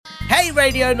Hey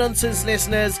Radio Nonsense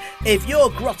listeners, if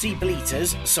your grotty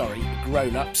bleaters,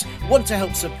 grown-ups, want to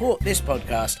help support this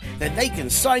podcast, then they can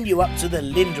sign you up to the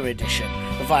Linda Edition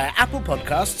via Apple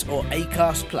Podcasts or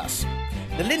Acast Plus.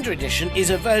 The Linda Edition is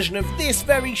a version of this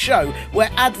very show where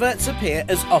adverts appear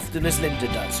as often as Linda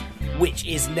does, which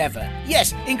is never.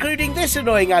 Yes, including this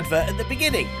annoying advert at the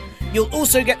beginning. You'll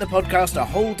also get the podcast a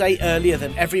whole day earlier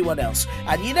than everyone else,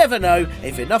 and you never know,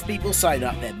 if enough people sign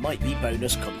up, there might be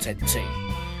bonus content too.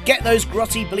 Get those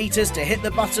grotty bleaters to hit the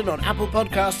button on Apple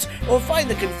Podcasts or find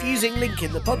the confusing link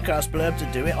in the podcast blurb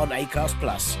to do it on Acast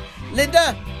Plus.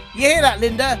 Linda? You hear that,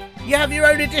 Linda? You have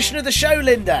your own edition of the show,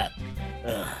 Linda.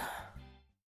 Ugh.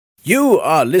 You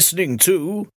are listening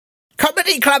to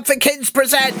Comedy Club for Kids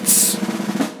presents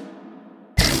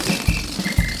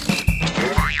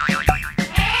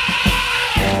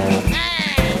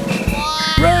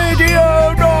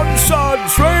Radio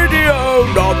Nonsense,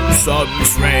 Radio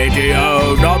Nonsense,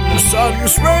 Radio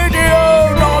Nonsense,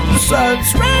 Radio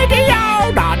Nonsense,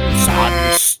 Radio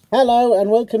Nonsense. Hello and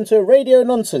welcome to Radio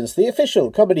Nonsense, the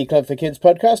official Comedy Club for Kids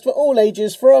podcast for all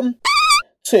ages from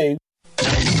 2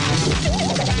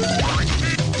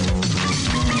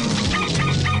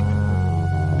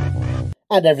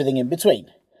 and everything in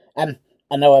between. I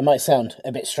know I might sound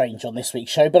a bit strange on this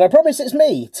week's show, but I promise it's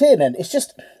me, Tim, and it's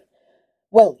just...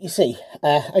 Well, you see,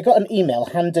 I got an email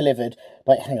hand-delivered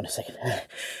by... Hang on a second.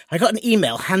 I got an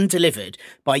email hand-delivered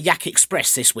by Yak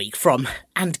Express this week from,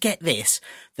 and get this,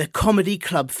 the Comedy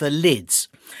Club for Lids.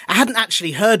 I hadn't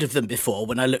actually heard of them before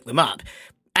when I looked them up.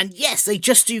 And yes, they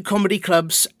just do comedy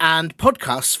clubs and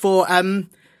podcasts for,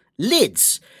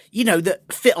 lids. You know,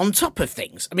 that fit on top of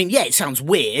things. I mean, yeah, it sounds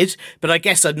weird, but I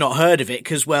guess I'd not heard of it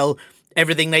because, well...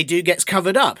 everything they do gets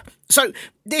covered up. So,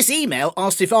 this email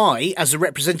asked if I, as a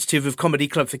representative of Comedy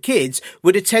Club for Kids,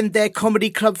 would attend their Comedy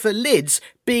Club for Lids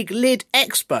Big Lid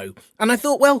Expo. And I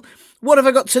thought, well, what have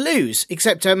I got to lose?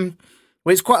 Except, well,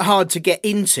 it's quite hard to get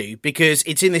into because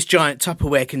it's in this giant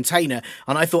Tupperware container,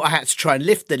 and I thought I had to try and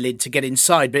lift the lid to get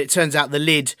inside, but it turns out the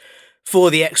lid for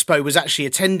the expo was actually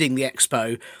attending the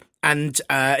expo, and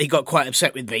he got quite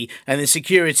upset with me, and then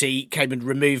security came and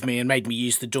removed me and made me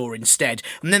use the door instead.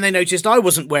 And then they noticed I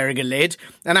wasn't wearing a lid,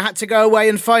 and I had to go away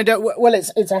and find out... Well,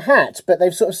 it's a hat, but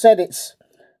they've sort of said it's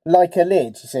like a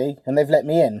lid, you see, and they've let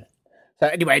me in. So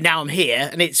anyway, now I'm here,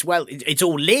 and it's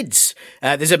all lids.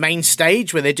 There's a main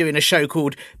stage where they're doing a show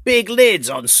called Big Lids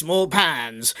on Small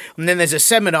Pans. And then there's a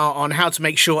seminar on how to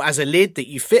make sure as a lid that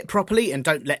you fit properly and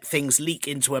don't let things leak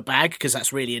into a bag, because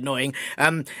that's really annoying.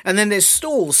 And then there's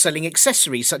stalls selling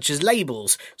accessories such as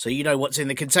labels, so you know what's in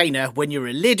the container when you're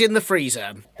a lid in the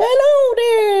freezer. Hello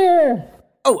there!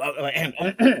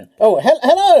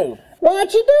 Hello!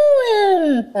 What you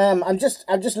doing? I'm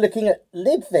just looking at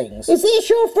lid things. Is this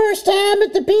your first time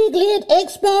at the Big Lid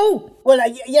Expo? Well,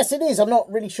 yes it is. I'm not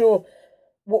really sure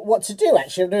what to do,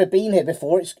 actually. I've never been here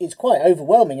before. It's quite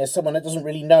overwhelming as someone that doesn't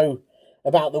really know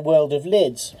about the world of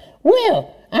lids.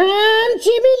 Well, I'm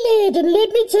Jimmy Lid, and let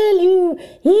me tell you,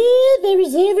 here there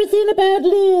is everything about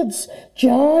lids.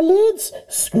 Jar lids,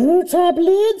 screw-top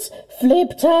lids,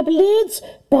 flip-top lids,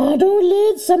 bottle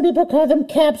lids, some people call them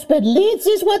caps, but lids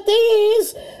is what they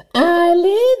is.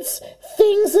 Eyelids,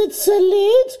 things that's a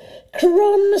lid,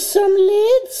 chromosome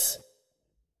lids.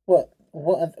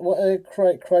 What are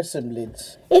chrysum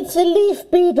lids? It's a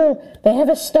leaf beetle. They have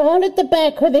a stall at the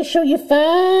back where they show you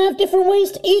 5 different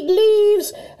ways to eat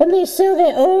leaves, and they sell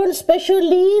their own special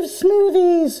leaf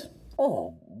smoothies.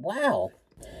 Oh, wow.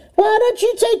 Why don't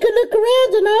you take a look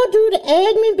around and I'll do the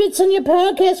admin bits on your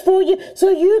podcast for you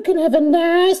so you can have a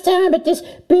nice time at this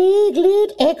Big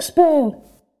Lid Expo.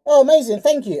 Oh, amazing.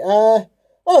 Thank you. I'll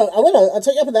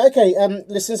take you up on that. Okay,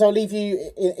 listeners, I'll leave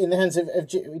you in the hands of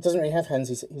he doesn't really have hands,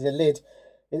 he's a lid.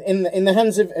 In the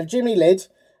hands of Jimmy Lid,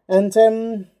 and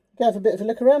go have a bit of a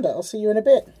look around. I'll see you in a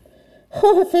bit.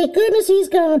 Oh, thank goodness he's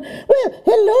gone. Well,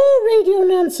 hello, Radio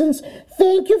Nonsense.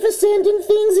 Thank you for sending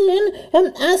things in.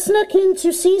 I snuck into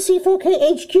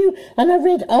CC4KHQ, and I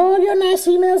read all your nice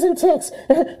emails and texts.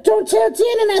 Don't tell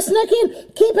Jen and I snuck in.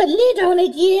 Keep a lid on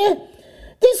it, yeah?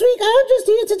 This week, I'm just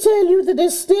here to tell you that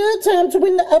there's still time to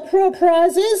win the Uproar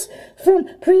prizes from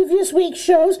previous week's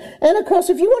shows. And, of course,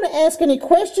 if you want to ask any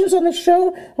questions on the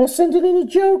show or send in any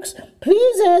jokes,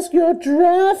 please ask your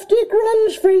drafty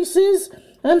grunge faces.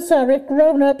 I'm sorry,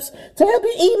 grown-ups. To help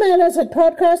you, email us at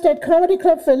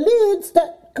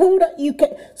podcast@comedyclubforlids.co.uk.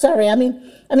 Sorry, I mean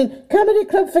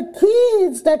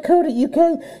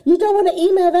comedyclubforkids.co.uk. You don't want to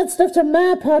email that stuff to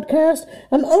my podcast.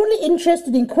 I'm only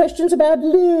interested in questions about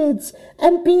lids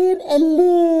and being a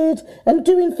lid and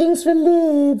doing things for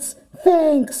lids.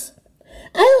 Thanks.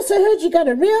 I also heard you got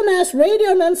a real nice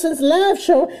Radio Nonsense live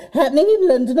show happening in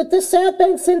London at the South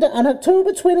Bank Centre on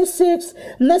October 26th.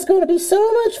 And that's going to be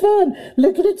so much fun.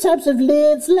 Looking at types of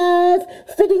lids live,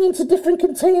 fitting into different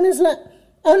containers like...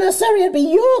 Oh, no, sorry, it'll be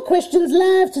your questions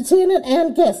live to Tina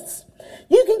and guests.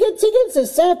 You can get tickets at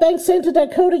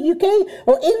southbankcentre.co.uk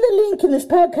or in the link in this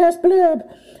podcast blurb.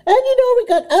 And we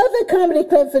got other Comedy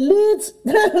Club for Lids,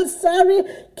 sorry,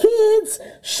 kids,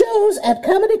 shows at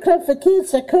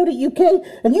comedyclubforkids.co.uk,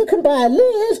 and you can buy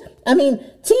a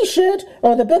t-shirt,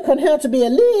 or the book on how to be a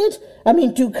lid,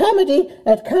 do comedy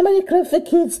at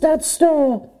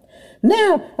comedyclubforkids.store.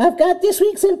 Now, I've got this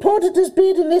week's Importantest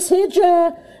bid in this here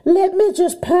jar. Let me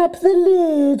just pop the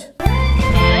lid.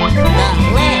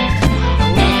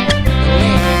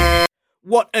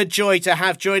 What a joy to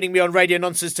have joining me on Radio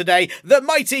Nonsense today, the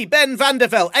mighty Ben van der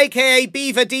Vel, a.k.a.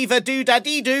 Beaver Diva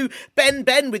Doo-Da-Dee-Doo,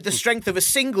 Ben with the strength of a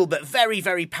single but very,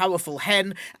 very powerful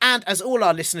hen, and as all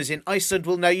our listeners in Iceland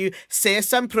will know you, Ser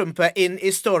Samprumpa in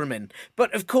Istormin.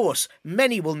 But of course,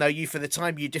 many will know you for the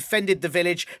time you defended the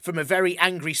village from a very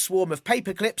angry swarm of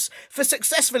paperclips, for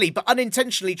successfully but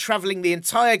unintentionally travelling the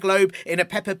entire globe in a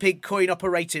Peppa Pig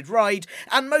coin-operated ride,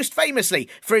 and most famously,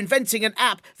 for inventing an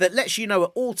app that lets you know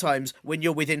at all times when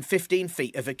you're within 15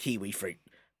 feet of a kiwi fruit.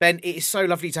 Ben, it is so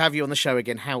lovely to have you on the show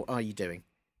again. How are you doing?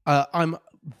 I'm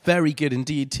very good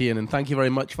indeed, Tian, and thank you very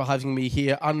much for having me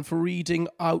here and for reading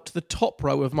out the top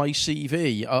row of my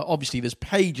CV. Obviously, there's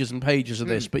pages and pages of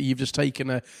this, but you've just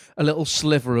taken a little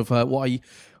sliver of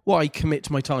what I commit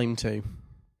my time to.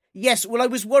 Yes, well, I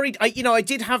was worried. I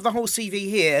did have the whole CV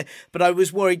here, but I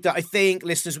was worried that I think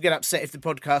listeners would get upset if the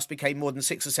podcast became more than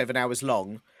 6 or 7 hours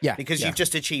long. Yeah, because you've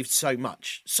just achieved so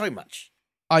much.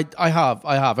 I have,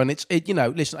 and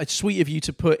listen, it's sweet of you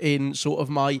to put in sort of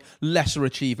my lesser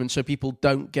achievements so people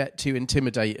don't get too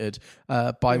intimidated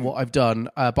by what I've done.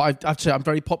 But I have to say, I'm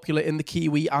very popular in the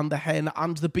Kiwi and the hen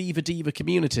and the Beaver Diva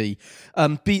community.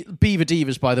 Beaver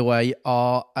Divas, by the way,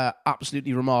 are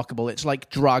absolutely remarkable. It's like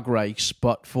Drag Race,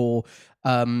 but for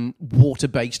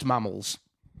water-based mammals.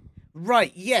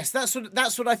 Right, yes, that's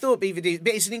what I thought Beaver Diva.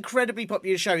 But it's an incredibly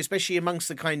popular show, especially amongst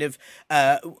the kind of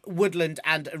woodland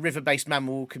and river-based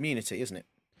mammal community, isn't it?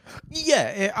 Yeah,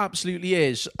 it absolutely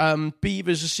is.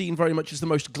 Beavers are seen very much as the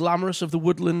most glamorous of the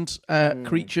woodland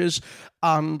creatures,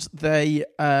 and they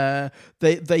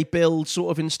build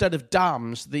sort of, instead of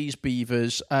dams, these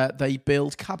beavers, they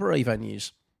build cabaret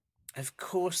venues. Of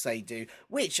course they do,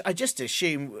 which I just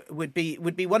assume would be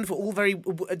wonderful. All very.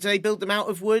 Do they build them out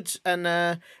of wood,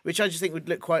 and which I just think would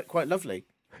look quite lovely.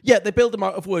 Yeah, they build them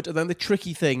out of wood, and then the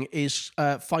tricky thing is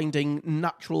finding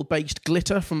natural-based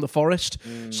glitter from the forest.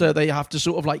 So they have to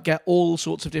sort of like get all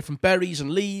sorts of different berries and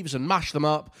leaves and mash them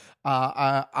up.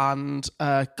 And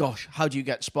how do you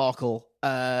get sparkle?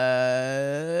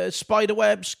 Spider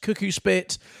webs, cuckoo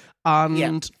spit,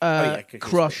 and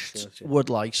crushed wood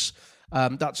lice. Yeah.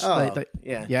 That's.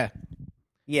 I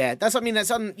mean,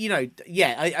 that's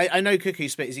I know cuckoo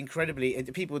spit is incredibly.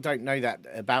 People don't know that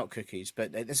about cuckoos,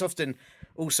 but it's often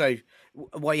also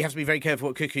why you have to be very careful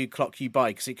what cuckoo clock you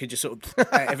buy, because it could just sort of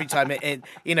every time it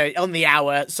on the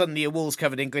hour suddenly a wall's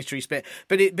covered in glittery spit.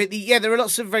 But there are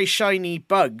lots of very shiny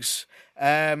bugs,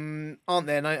 aren't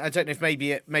there? And I don't know if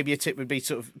maybe a tip would be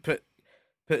sort of put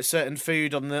certain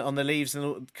food on the leaves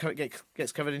and it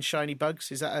gets covered in shiny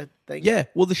bugs. Is that a thing? Yeah,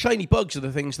 well, the shiny bugs are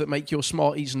the things that make your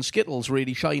Smarties and Skittles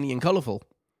really shiny and colourful.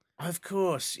 Of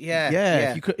course,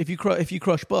 yeah. If you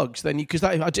crush bugs, then because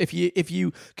actually, I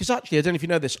don't know if you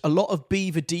know this, a lot of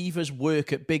Beaver Divas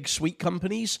work at big sweet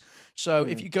companies. So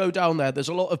if you go down there, there's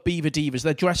a lot of Beaver Divas.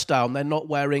 They're dressed down. They're not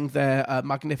wearing their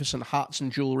magnificent hats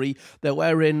and jewellery. They're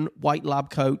wearing white lab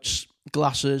coats,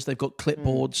 glasses. They've got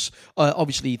clipboards.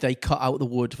 Obviously, they cut out the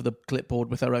wood for the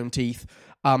clipboard with their own teeth.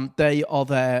 They are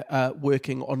there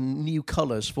working on new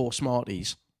colours for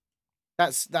Smarties.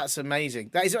 That's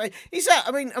amazing. Is that?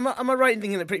 I mean, am I right in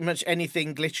thinking that pretty much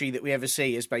anything glittery that we ever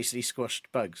see is basically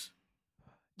squashed bugs?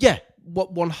 Yeah,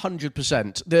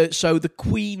 100%. So the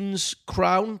Queen's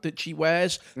crown that she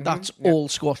wears, that's all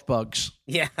squashed bugs.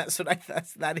 Yeah,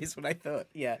 that is what I thought.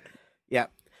 Yeah.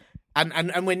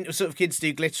 And when sort of kids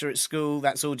do glitter at school,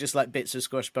 that's all just like bits of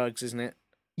squashed bugs, isn't it?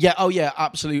 Yeah,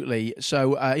 absolutely.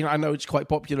 So I know it's quite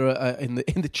popular in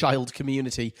the child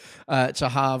community to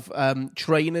have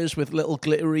trainers with little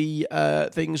glittery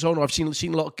things on. Or I've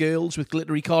seen a lot of girls with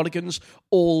glittery cardigans,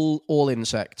 all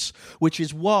insects. Which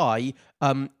is why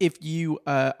if you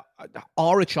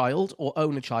are a child or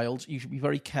own a child, you should be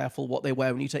very careful what they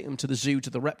wear when you take them to the zoo,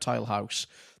 to the reptile house,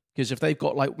 because if they've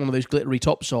got like one of those glittery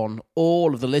tops on,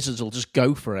 all of the lizards will just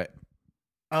go for it.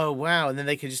 Oh wow! And then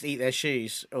they can just eat their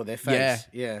shoes or their face.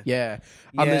 Yeah.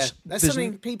 And And that's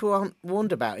something people aren't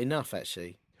warned about enough,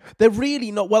 actually. they're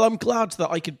really not. Well, I'm glad that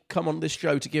I could come on this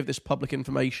show to give this public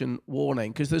information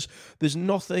warning, because there's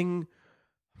nothing.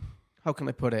 How can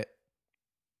I put it?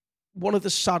 One of the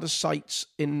saddest sights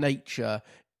in nature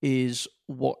is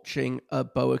watching a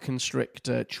boa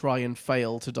constrictor try and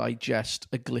fail to digest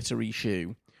a glittery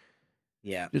shoe.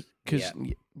 Yeah, Because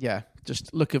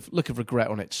just look of regret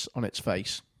on its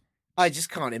face. I just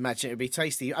can't imagine it would be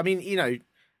tasty. I mean,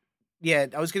 yeah,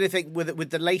 I was going to think would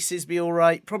the laces be all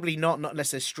right? Probably not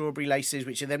unless they're strawberry laces,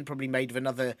 which are then probably made of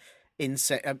another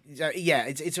insect.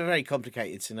 It's a very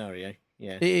complicated scenario.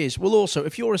 Yeah, It is. Well, also,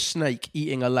 if you're a snake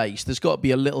eating a lace, there's got to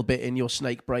be a little bit in your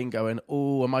snake brain going,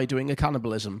 "Oh, am I doing a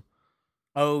cannibalism?"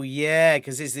 Oh yeah,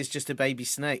 because is this just a baby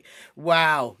snake?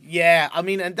 Wow. Yeah. I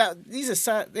mean, and these are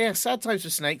sad. Yeah, sad times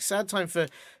for snakes. Sad time for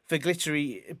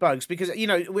glittery bugs, because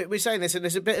we're saying this, and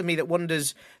there's a bit of me that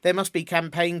wonders there must be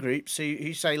campaign groups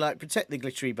who say, like, protect the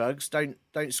glittery bugs, don't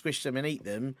squish them and eat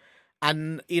them,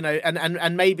 and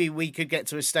and maybe we could get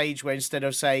to a stage where instead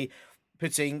of, say,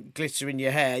 putting glitter in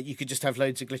your hair, you could just have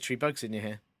loads of glittery bugs in your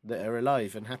hair that are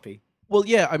alive and happy. Well,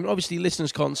 yeah, I mean, obviously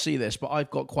listeners can't see this, but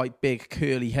I've got quite big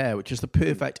curly hair, which is the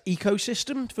perfect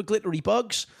ecosystem for glittery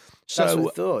bugs. So, that's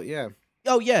what I thought, yeah.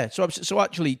 Oh, yeah. So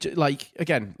actually, like,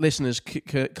 again, listeners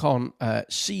can't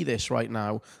see this right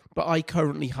now, but I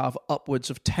currently have upwards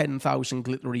of 10,000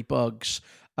 glittery bugs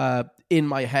in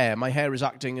my hair. My hair is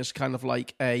acting as kind of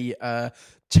like a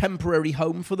temporary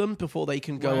home for them before they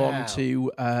can go on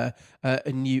to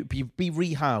a new, be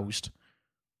rehoused.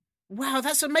 Wow,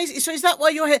 that's amazing. So is that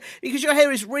why your hair... Because your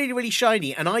hair is really, really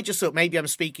shiny, and I just thought maybe I'm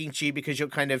speaking to you because you're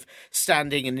kind of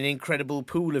standing in an incredible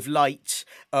pool of light,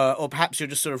 or perhaps you're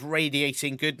just sort of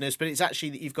radiating goodness, but it's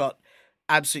actually that you've got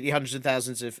absolutely hundreds of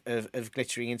thousands of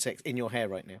glittering insects in your hair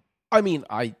right now. I mean,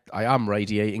 I am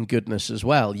radiating goodness as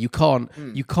well. You can't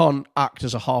act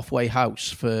as a halfway house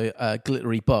for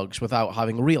glittery bugs without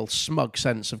having a real smug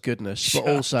sense of goodness. But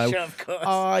also, of course.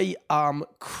 I am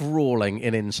crawling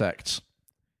in insects.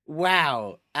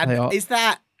 Wow. And is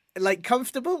that, like,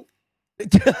 comfortable?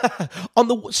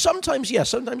 Sometimes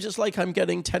it's like I'm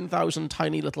getting 10,000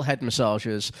 tiny little head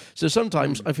massages. So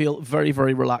sometimes I feel very,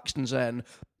 very relaxed and zen.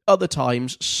 Other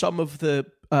times, some of the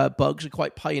bugs are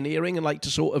quite pioneering and like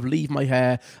to sort of leave my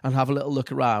hair and have a little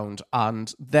look around.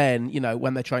 And then,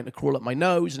 when they're trying to crawl up my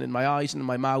nose and in my eyes and in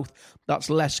my mouth, that's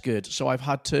less good. So I've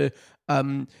had to...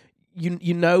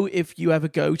 if you ever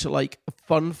go to like a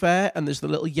fun fair and there's the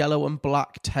little yellow and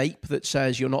black tape that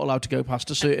says you're not allowed to go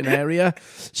past a certain area,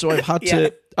 so I've had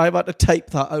to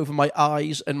tape that over my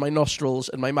eyes and my nostrils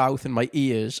and my mouth and my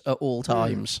ears at all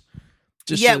times.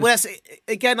 Well,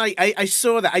 again, I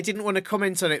saw that. I didn't want to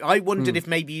comment on it. I wondered if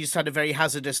maybe you just had a very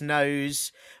hazardous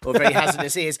nose or very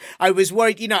hazardous ears. I was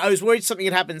worried. Something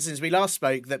had happened since we last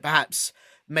spoke that perhaps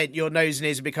meant your nose and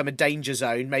ears have become a danger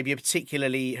zone, maybe a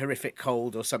particularly horrific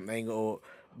cold or something. No,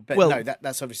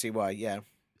 that's obviously why. Yeah.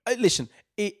 Listen,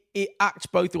 it acts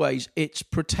both ways. It's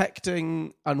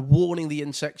protecting and warning the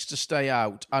insects to stay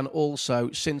out, and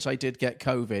also, since I did get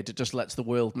COVID, it just lets the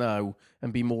world know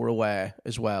and be more aware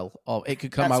as well. It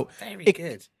could come out. Very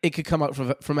good. It could come out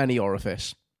from any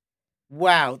orifice.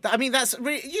 Wow. I mean, that's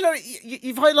really,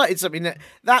 you've highlighted something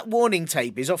that warning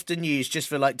tape is often used just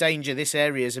for like danger. This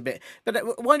area is a bit,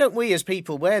 but why don't we as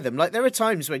people wear them? Like there are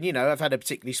times when, I've had a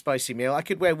particularly spicy meal. I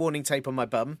could wear warning tape on my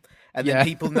bum and then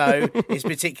people know it's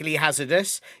particularly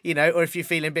hazardous, or if you're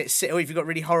feeling a bit sick or if you've got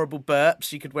really horrible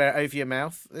burps, you could wear it over your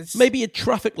mouth. Maybe a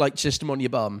traffic light system on your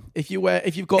bum. If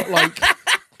you've got like,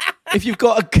 If you've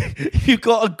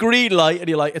got a green light and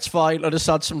you're like, it's fine, I just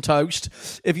had some toast.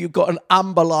 If you've got an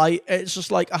amber light, it's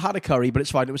just like, I had a curry, but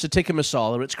it's fine. It was a tikka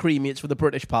masala, it's creamy, it's for the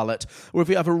British palate. Or if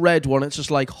you have a red one, it's just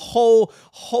like, oh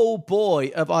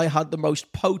boy, have I had the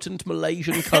most potent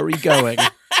Malaysian curry going.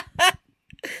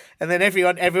 And then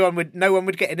no one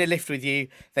would get in a lift with you.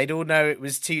 They'd all know it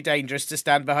was too dangerous to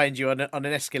stand behind you on an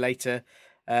escalator.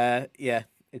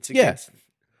 It's a good.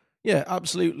 Yeah,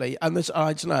 absolutely. And there's,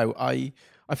 I don't know,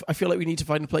 I feel like we need to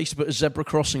find a place to put a zebra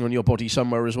crossing on your body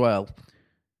somewhere as well.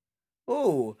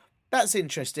 Oh, that's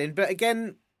interesting. But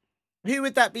again, who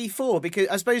would that be for? Because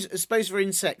I suppose for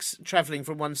insects travelling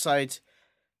from one side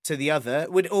to the other,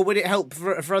 would it help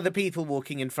for other people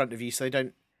walking in front of you so they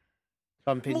don't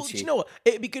bump into you? Do you know what?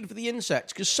 It'd be good for the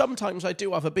insects, because sometimes I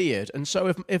do have a beard, and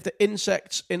so if the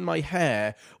insects in my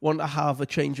hair want to have a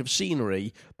change of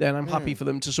scenery, then I'm happy for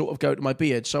them to sort of go to my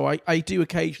beard. So I do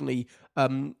occasionally...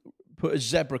 put a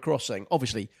zebra crossing.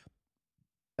 Obviously,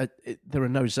 there are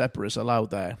no zebras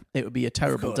allowed there. It would be a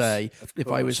terrible day if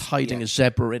I was hiding a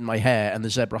zebra in my hair and the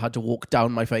zebra had to walk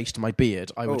down my face to my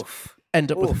beard. I would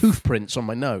end up with hoof prints on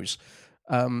my nose.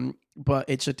 But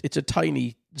it's a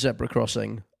tiny zebra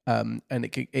crossing, and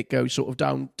it goes sort of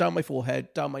down my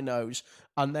forehead, down my nose,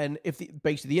 and then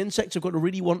basically the insects have got to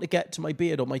really want to get to my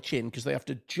beard or my chin because they have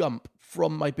to jump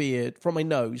from my beard, from my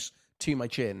nose to my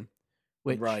chin.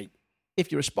 Which,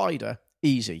 if you're a spider,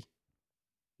 easy.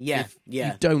 Yeah, if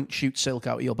you don't shoot silk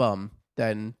out of your bum,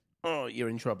 then you're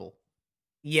in trouble.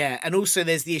 Yeah, and also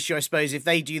there's the issue, I suppose, if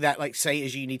they do that, like, say,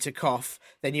 as you need to cough,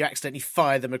 then you accidentally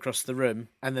fire them across the room,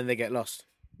 and then they get lost.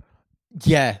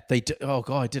 Yeah, they do. Oh,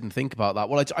 God, I didn't think about that.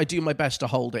 Well, I do my best to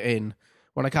hold it in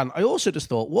when I can. I also just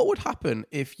thought, what would happen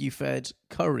if you fed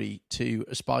curry to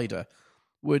a spider?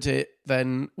 Would it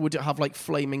have, like,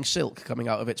 flaming silk coming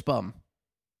out of its bum?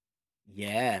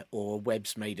 Yeah, or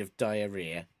webs made of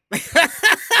diarrhea.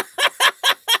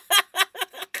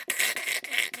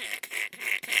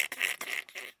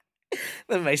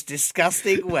 The most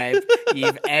disgusting web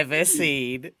you've ever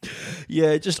seen.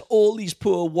 Yeah, just all these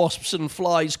poor wasps and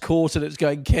flies caught in it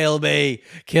going, kill me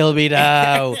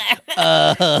now.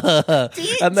 Do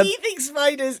you think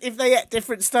spiders, if they ate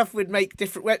different stuff, would make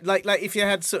different webs? Like if you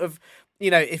had sort of,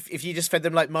 if you just fed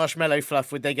them like marshmallow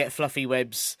fluff, would they get fluffy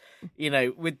webs?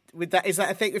 Would that, is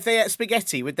that a thing? If they ate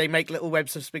spaghetti, would they make little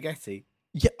webs of spaghetti?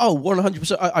 Yeah,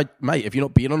 100%. Mate, if you're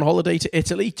not been on holiday to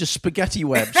Italy, just spaghetti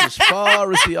webs as far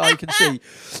as the eye can see.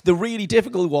 The really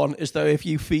difficult one is, though, if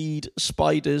you feed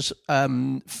spiders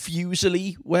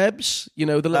fusily webs, the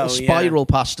little spiral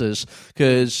pastas,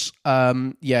 because,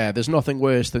 there's nothing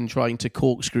worse than trying to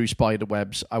corkscrew spider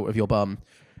webs out of your bum.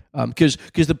 Because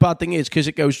the bad thing is, because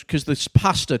the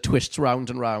pasta twists round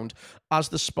and round, as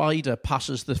the spider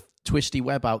passes the twisty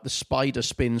web out, the spider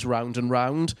spins round and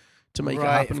round to make it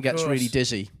happen, and gets really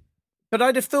dizzy. But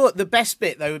I'd have thought the best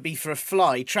bit, though, would be for a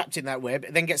fly trapped in that web,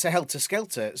 and then gets a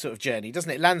helter-skelter sort of journey, doesn't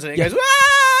it? Lands on it and goes,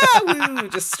 woo,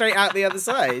 just straight out the other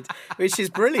side, which is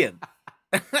brilliant.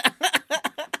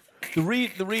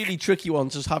 The really tricky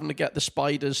ones is having to get the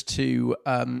spiders to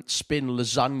spin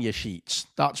lasagna sheets.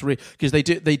 That's because they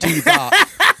do that.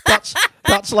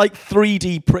 That's like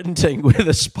 3D printing with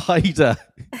a spider.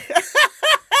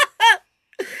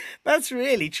 That's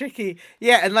really tricky.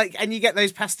 Yeah, and you get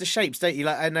those pasta shapes, don't you?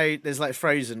 Like, I know there's like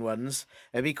frozen ones.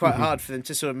 It'd be quite hard for them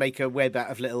to sort of make a web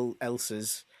out of little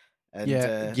Elsas. And,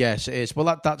 yes, it is.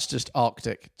 Well, that's just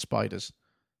Arctic spiders.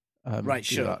 Right,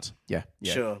 sure. That. Yeah,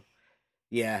 sure.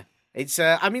 Yeah, it's.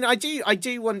 I mean, I do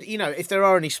want. If there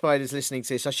are any spiders listening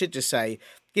to this, I should just say,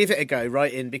 give it a go,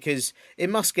 right in, because it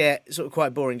must get sort of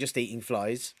quite boring just eating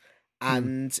flies.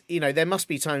 And, there must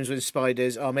be times when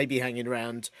spiders are maybe hanging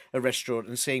around a restaurant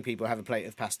and seeing people have a plate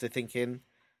of pasta thinking,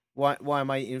 why am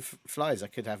I eating flies? I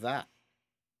could have that.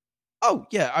 Oh,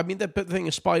 yeah. I mean, the thing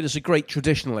is, spiders are great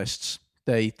traditionalists.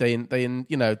 They've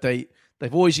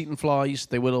always eaten flies.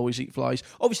 They will always eat flies.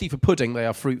 Obviously, for pudding, they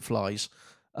are fruit flies.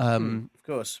 Of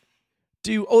course.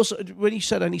 When you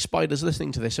said any spiders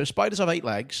listening to this, so spiders have 8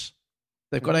 legs.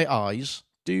 They've got 8 eyes.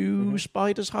 Do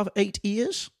spiders have 8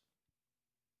 ears?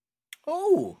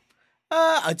 Oh,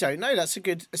 I don't know. That's a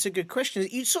good question.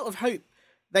 You sort of hope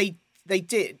they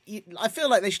did. I feel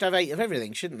like they should have 8 of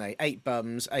everything, shouldn't they? 8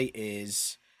 bums, 8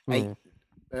 ears, 8.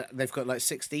 They've got like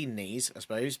 16 knees, I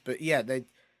suppose. But I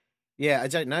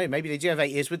don't know. Maybe they do have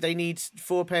 8 ears. Would they need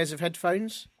 4 pairs of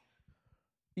headphones?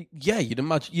 Yeah, you'd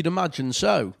imagine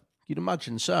so.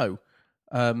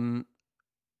 But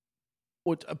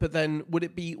then would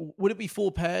it be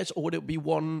 4 pairs, or would it be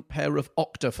 1 pair of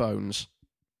octophones?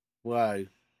 Whoa.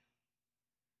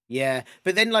 Yeah,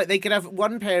 but then like they could have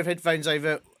 1 pair of headphones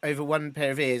over 1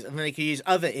 pair of ears, and then they could use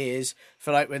other ears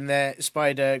for like when their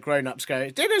spider grown-ups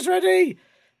go, dinner's ready,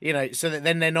 so that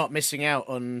then they're not missing out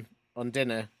on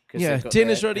dinner. Yeah,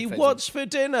 dinner's ready. What's for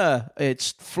dinner?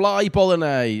 It's fly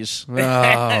bolognese.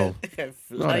 Oh,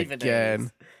 not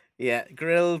again. Yeah,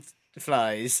 grilled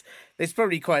flies. It's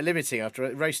probably quite limiting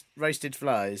after roasted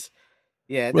flies.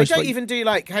 Yeah, they don't even do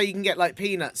like how you can get like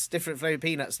peanuts, different flavored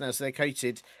peanuts now, so they're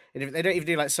coated. And they don't even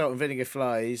do like salt and vinegar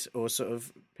flies or sort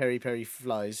of peri-peri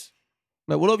flies.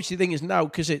 No, well, obviously the thing is now,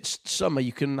 because it's summer,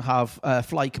 you can have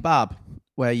fly kebab,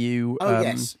 where you,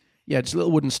 yes, just a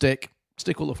little wooden stick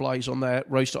all the flies on there,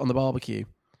 roast it on the barbecue.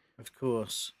 Of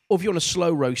course. Or if you want to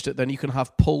slow roast it, then you can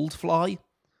have pulled fly.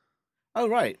 Oh,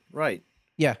 right.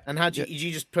 Yeah. And how do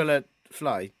you just pull a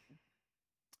fly?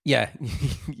 Yeah.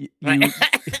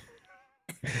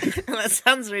 That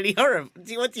sounds really horrible.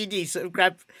 What do you do? Sort of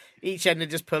grab each end and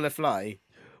just pull a fly?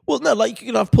 Well, no, like you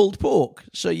can have pulled pork.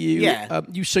 So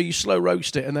you slow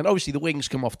roast it, and then obviously the wings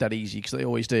come off dead easy because they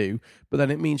always do. But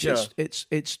then it means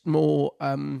it's more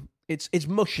it's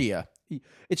mushier.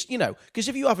 It's because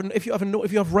if you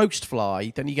have roast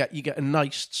fly, then you get a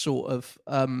nice sort of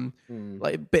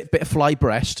like a bit of fly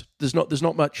breast. There's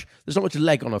not much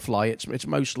leg on a fly. It's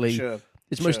mostly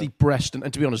mostly breast,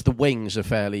 and to be honest, the wings are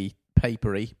fairly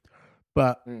papery.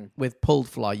 But with pulled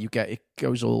fly, it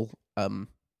goes all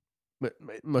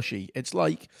mushy. It's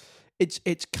like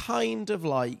it's kind of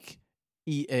like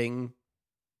eating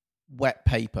wet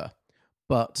paper,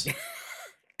 but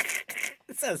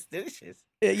it sounds delicious.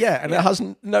 Yeah, and it has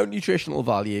no nutritional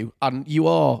value, and you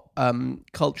are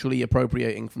culturally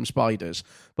appropriating from spiders.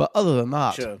 But other than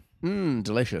that,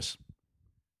 delicious.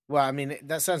 Well, I mean,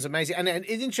 that sounds amazing. And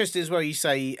it's interesting as well, you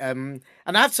say, and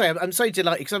I have to say, I'm so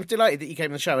delighted, because I'm delighted that you came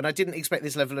on the show, and I didn't expect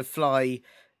this level of fly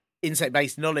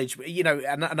insect-based knowledge,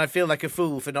 and I feel like a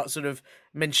fool for not sort of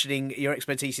mentioning your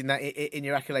expertise in that, in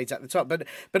your accolades at the top. But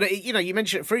you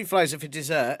mentioned fruit flies are for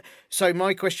dessert. So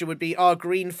my question would be, are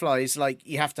green flies, like,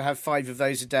 you have to have 5 of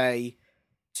those a day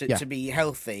to be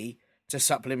healthy, to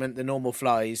supplement the normal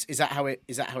flies? Is that how it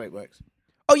works?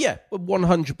 Oh, yeah,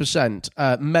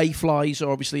 100%. Mayflies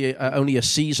are obviously only a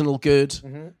seasonal good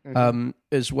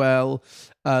as well.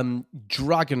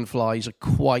 Dragonflies are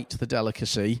quite the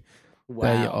delicacy.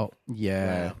 Wow.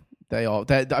 They are.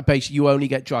 They're basically, you only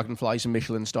get dragonflies in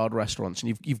Michelin-starred restaurants,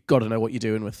 and you've got to know what you're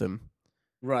doing with them.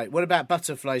 Right. What about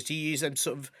butterflies? Do you use them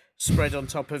sort of spread on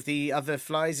top of the other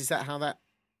flies? Is that how that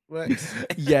works?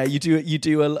 Yeah, you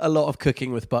do a lot of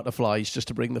cooking with butterflies just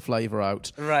to bring the flavour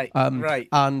out. Right, right.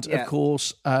 And, of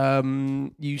course,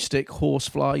 you stick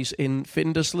horseflies in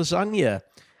Findus lasagna.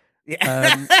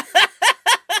 Yeah.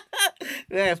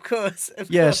 Yeah, of course.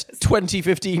 Yes,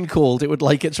 2015 called. It would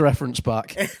like its reference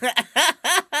back.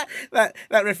 That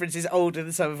reference is older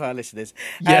than some of our listeners.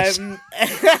 Yes. I'm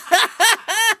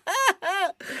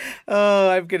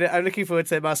looking forward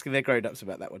to them asking their grown-ups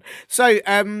about that one. So,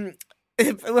 well,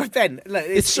 Ben, look,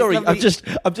 it's I'm just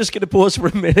going to pause for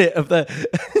a minute of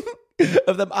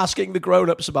them asking the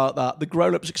grown-ups about that, the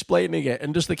grown-ups explaining it,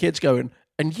 and just the kids going,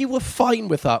 "And you were fine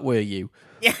with that, were you?"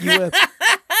 You were.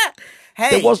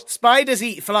 Hey, spiders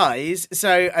eat flies,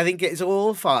 so I think it's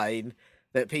all fine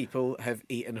that people have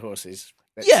eaten horses.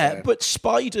 But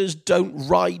spiders don't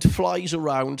ride flies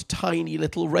around tiny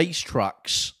little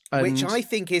racetracks. Which I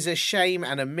think is a shame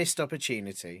and a missed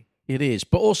opportunity. It is.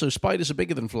 But also, spiders are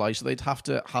bigger than flies, so they'd have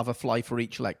to have a fly for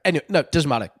each leg. Anyway, no, it doesn't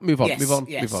matter. Move on.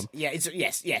 Yeah,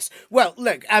 yes. Well,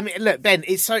 look, Ben,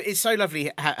 it's so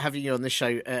lovely having you on the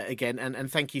show again, and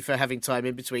thank you for having time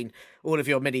in between all of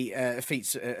your many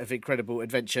feats of incredible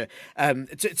adventure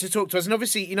to talk to us. And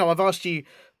obviously,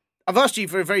 I've asked you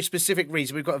for a very specific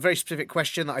reason. We've got a very specific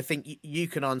question that I think you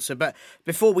can answer. But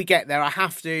before we get there, I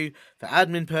have to, for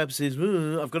admin purposes,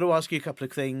 I've got to ask you a couple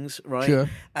of things, right? Sure.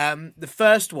 The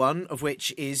first one of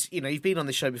which is, you've been on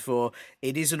the show before.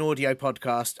 It is an audio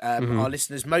podcast. Our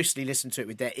listeners mostly listen to it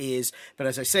with their ears. But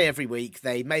as I say every week,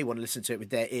 they may want to listen to it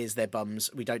with their ears, their bums.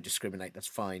 We don't discriminate. That's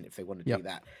fine if they want to do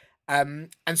that. And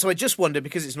so I just wonder,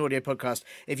 because it's an audio podcast,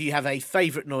 if you have a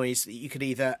favourite noise that you could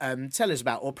either tell us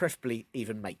about or preferably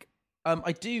even make.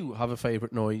 I do have a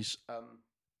favourite noise.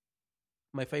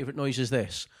 My favourite noise is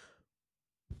this.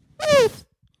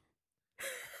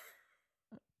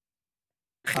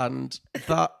 And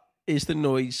that is the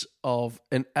noise of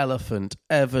an elephant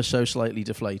ever so slightly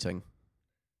deflating.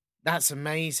 That's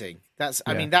amazing.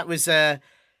 I mean, that was,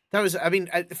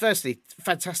 firstly,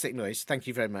 fantastic noise. Thank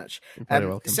you very much. You're very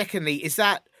welcome. Secondly, is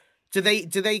that, do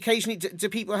they occasionally, do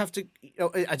people have to,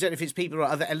 I don't know if it's people or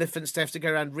other elephants, to have to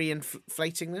go around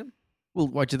re-inflating them? Well,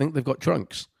 why do you think they've got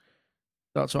trunks?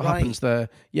 That's what happens there.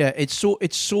 Yeah, it's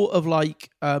sort of like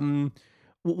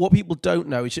what people don't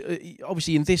know is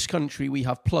obviously in this country we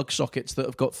have plug sockets that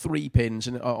have got 3 pins,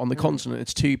 and on the continent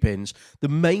it's 2 pins. The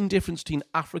main difference between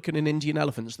African and Indian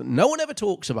elephants that no one ever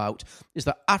talks about is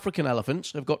that African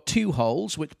elephants have got 2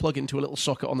 holes which plug into a little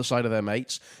socket on the side of their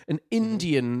mates, and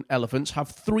Indian elephants have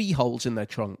 3 holes in their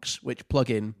trunks which plug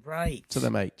in to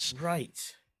their mates. Right.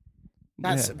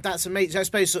 That's amazing. I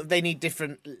suppose they need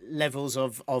different levels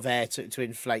of air to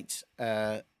inflate,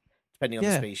 depending on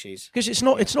the species. Because it's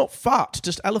not fat.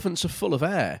 Just elephants are full of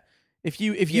air. If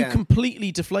you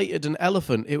completely deflated an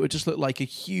elephant, it would just look like a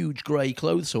huge grey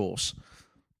clothes horse.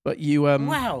 But you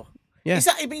wow. Yeah.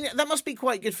 That must be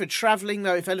quite good for travelling,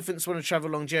 though. If elephants want to travel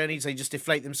long journeys, they just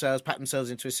deflate themselves, pack themselves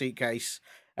into a suitcase,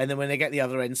 and then when they get the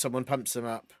other end, someone pumps them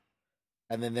up,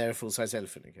 and then they're a full-size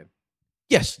elephant again.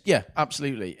 Yes, yeah,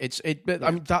 absolutely.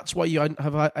 I mean, that's why you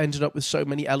have ended up with so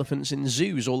many elephants in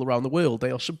zoos all around the world.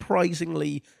 They are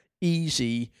surprisingly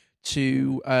easy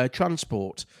to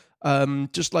transport.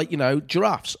 Just like,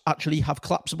 giraffes actually have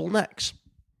collapsible necks.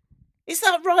 Is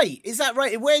that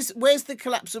right? Where's the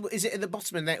collapsible? Is it at the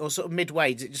bottom of the neck or sort of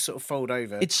midway? Does it just sort of fold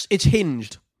over? It's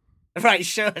hinged. Right,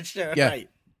 sure, yeah. Right.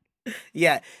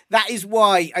 Yeah, that is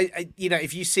why,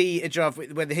 if you see a giraffe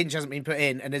where the hinge hasn't been put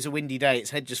in and there's a windy day,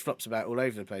 its head just flops about all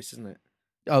over the place, isn't it?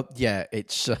 Oh, yeah,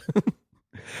 it's...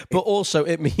 but also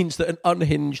it means that an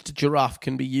unhinged giraffe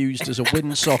can be used as a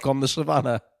windsock on the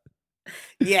savannah.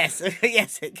 Yes,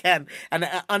 yes, it can. And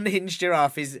an unhinged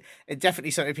giraffe is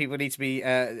definitely something people need to be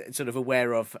sort of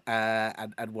aware of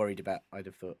and worried about, I'd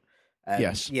have thought.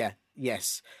 Yes. Yeah,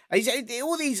 yes.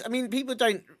 All these, I mean, people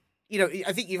don't,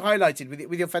 I think you've highlighted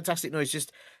with your fantastic noise,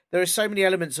 just there are so many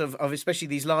elements of especially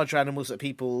these larger animals that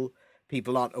people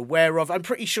aren't aware of. I'm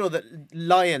pretty sure that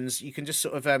lions, you can just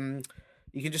sort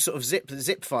of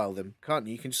zip file them, can't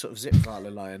you? You can just sort of zip file a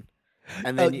lion.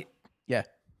 And then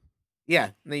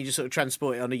Yeah, and then you just sort of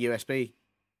transport it on a USB.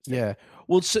 Yeah.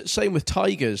 Well, same with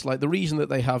tigers. Like, the reason that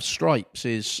they have stripes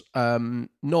is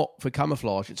not for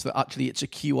camouflage. It's that actually it's a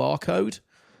QR code.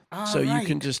 Oh, so right. You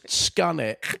can just scan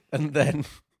it and then...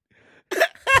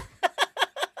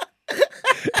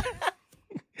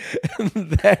 and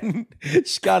then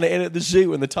scan it in at the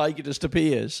zoo and the tiger just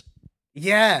appears.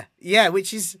 Yeah,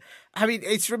 which is... I mean,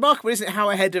 it's remarkable, isn't it, how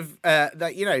ahead of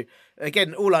that,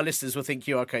 again, all our listeners will think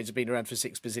QR codes have been around for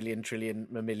 6 bazillion, trillion,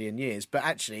 million years, but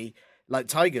actually, like,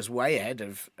 tigers way ahead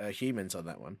of humans on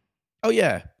that one. Oh,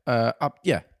 yeah.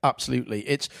 Yeah, absolutely.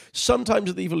 It's sometimes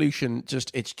with evolution,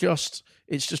 it's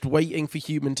just waiting for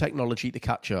human technology to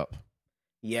catch up.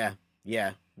 Yeah.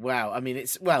 Wow. I mean,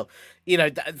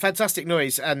 fantastic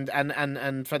noise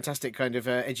and fantastic kind of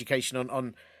education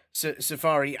on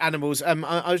safari animals.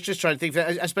 I was just trying to think.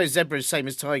 I suppose zebras, same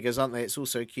as tigers, aren't they? It's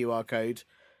also a QR code.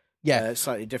 Yeah,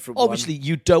 slightly different. Obviously,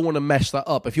 you don't want to mess that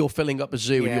up. If you're filling up a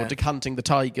zoo and you're decanting the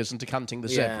tigers and decanting the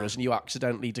zebras, and you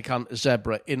accidentally decant a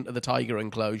zebra into the tiger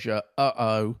enclosure,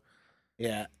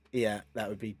 Yeah, that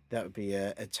would be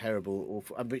a terrible,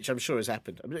 awful. Which I'm sure has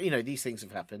happened. I mean, these things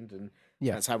have happened, and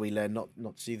that's how we learn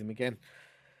not to see them again.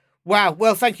 Wow.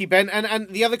 Well, thank you, Ben. And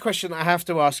the other question I have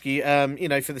to ask you,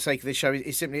 for the sake of this show,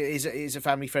 is simply is a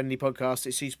family friendly podcast.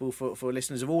 It's suitable for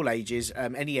listeners of all ages,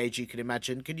 any age you can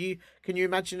imagine. Can you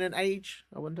imagine an age?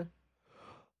 I wonder.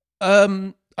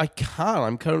 I can.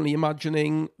 I'm currently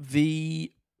imagining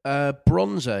the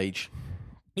Bronze Age.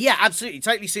 Yeah, absolutely.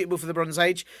 Totally suitable for the Bronze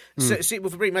Age. Suitable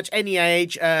for pretty much any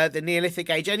age, the Neolithic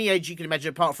age, any age you can imagine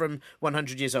apart from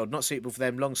 100 years old. Not suitable for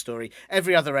them, long story.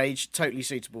 Every other age, totally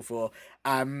suitable for.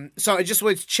 So I just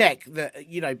wanted to check that,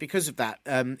 because of that,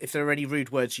 if there are any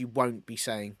rude words you won't be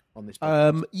saying on this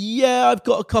podcast. Yeah, I've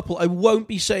got a couple. I won't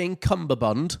be saying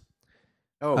cummerbund.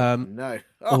 Oh, no.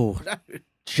 Oh, no.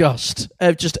 Just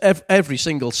every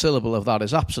single syllable of that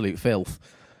is absolute filth.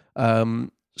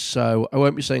 So I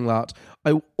won't be saying that.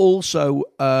 I also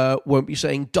won't be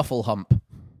saying duffel hump.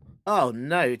 Oh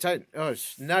no! Don't. Oh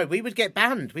no! We would get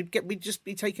banned. We'd just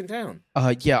be taken down.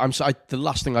 Yeah. I'm sorry. The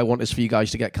last thing I want is for you guys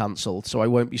to get cancelled. So I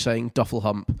won't be saying duffel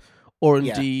hump, or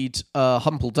indeed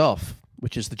Humpelduff,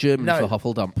 which is the German for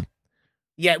Huffledump.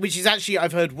 Yeah, which is actually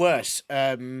I've heard worse.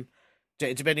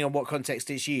 Depending on what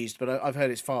context it's used, but I've heard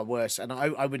it's far worse. And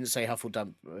I wouldn't say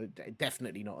Huffledump.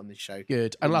 Definitely not on this show.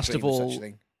 Good. And last of all,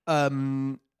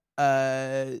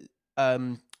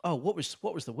 what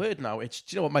was the word now? It's,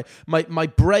 do you know what, my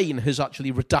brain has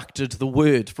actually redacted the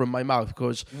word from my mouth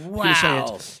because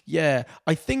wow. Yeah,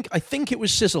 I think it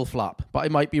was sizzle flap, but I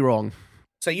might be wrong.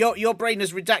 So your brain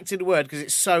has redacted the word because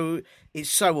it's so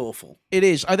awful. It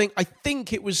is. I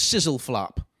think it was sizzle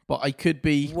flap, but I could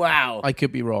be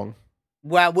wrong.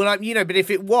 Well, but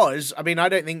if it was, I mean, I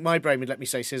don't think my brain would let me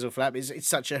say sizzle flap. It's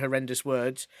such a horrendous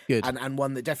word. Good. And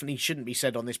one that definitely shouldn't be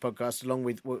said on this podcast, along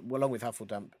with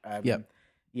Huffledump,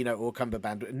 or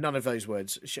Cumberband. None of those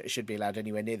words should be allowed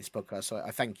anywhere near this podcast. So I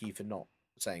thank you for not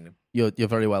saying them. You're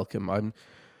very welcome. I'm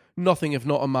nothing if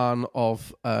not a man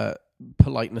of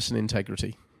politeness and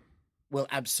integrity. Well,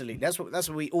 absolutely. That's what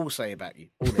we all say about you.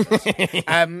 All of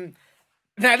us.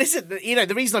 Now, listen,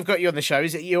 the reason I've got you on the show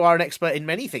is that you are an expert in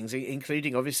many things,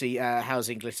 including, obviously,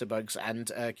 housing glitterbugs and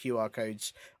QR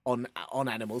codes on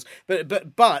animals.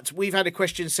 But we've had a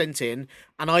question sent in,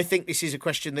 and I think this is a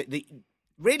question that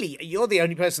really, you're the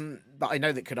only person that I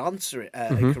know that could answer it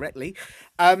correctly.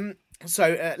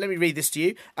 So let me read this to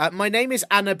you. My name is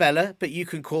Annabella, but you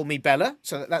can call me Bella,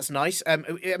 so that's nice. I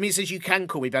mean, it says you can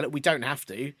call me Bella. We don't have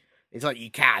to. It's like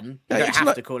you can. You don't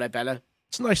have to call her Bella.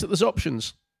 It's nice that there's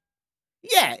options.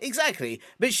 Yeah, exactly.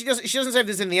 But she doesn't say if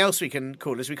there's anything else we can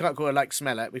call us. We can't call her like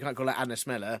Smeller. We can't call her Anna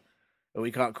Smeller. Or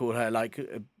we can't call her like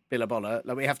Billabolla.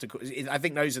 Like we have to. I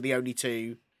think those are the only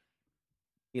two.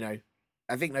 I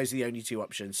think those are the only two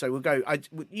options. So we'll go.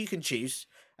 You can choose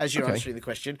as you're answering the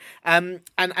question. And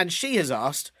she has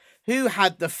asked, who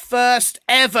had the first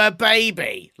ever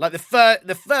baby? Like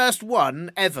the first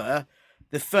one ever,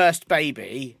 the first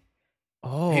baby.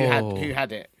 Oh, who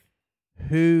had it?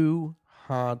 Who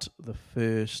had the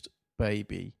first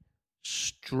baby?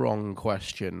 Strong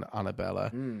question,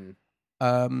 Annabella.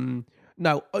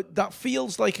 Now, that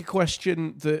feels like a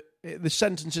question that the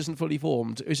sentence isn't fully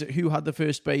formed. Is it who had the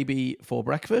first baby for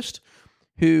breakfast?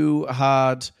 Who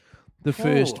had the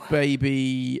first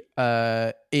baby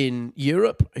in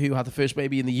Europe? Who had the first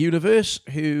baby in the universe?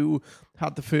 Who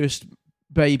had the first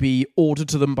baby ordered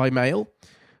to them by mail?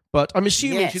 But I'm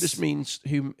assuming she just means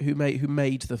who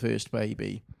made the first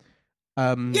baby.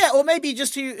 Or maybe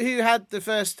just who had the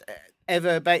first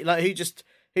ever baby, like who just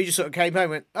sort of came home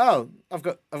and went, oh, I've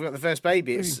got the first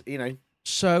baby. It's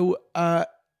So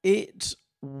it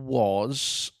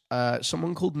was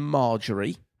someone called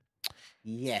Marjorie.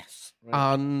 Yes.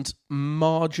 Right. And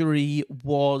Marjorie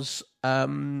was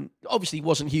obviously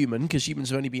wasn't human because humans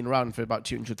have only been around for about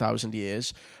 200,000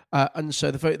 years. And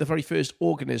so the very first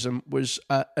organism was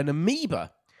an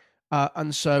amoeba.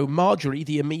 And so Marjorie,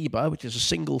 the amoeba, which is a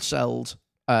single-celled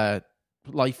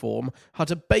life form,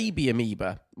 had a baby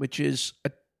amoeba, which is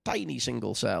a tiny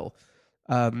single cell,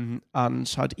 and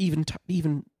had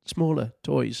even smaller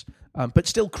toys, but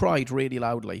still cried really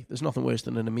loudly. There's nothing worse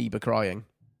than an amoeba crying.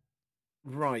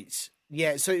 Right.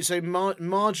 Yeah, so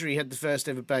Marjorie had the first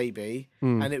ever baby,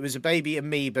 and it was a baby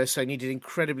amoeba, so needed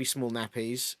incredibly small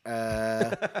nappies.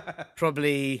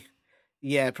 Probably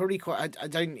quite. I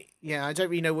don't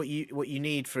really know what you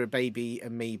need for a baby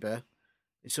amoeba.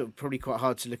 It's sort of probably quite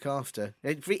hard to look after.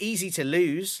 It's easy to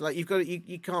lose. Like you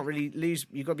can't really lose.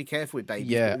 You've got to be careful with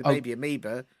babies. Yeah, with the baby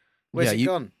amoeba. Where's it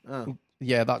gone? Oh.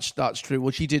 Yeah, that's true.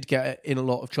 Well, she did get in a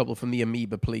lot of trouble from the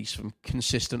amoeba police from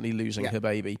consistently losing her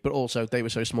baby, but also they were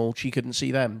so small she couldn't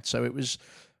see them. So it was,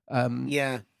 it's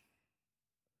a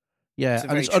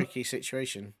very tricky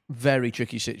situation. Very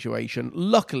tricky situation.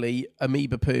 Luckily,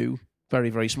 amoeba poo very,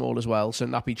 very small as well, so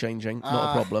nappy changing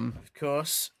not a problem. Of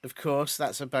course,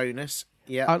 that's a bonus.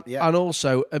 And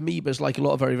also, amoebas, like a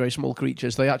lot of very, very small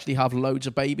creatures, they actually have loads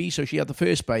of babies. So she had the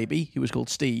first baby, who was called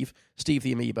Steve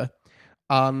the amoeba.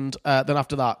 And then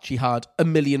after that, she had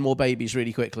 1 million more babies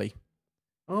really quickly.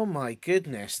 Oh my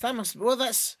goodness.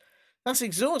 That's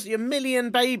exhausting. 1 million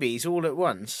babies all at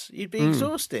once. You'd be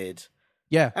exhausted.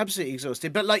 Yeah. Absolutely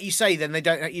exhausted. But like you say, then you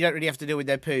don't really have to deal with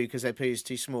their poo because their poo is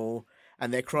too small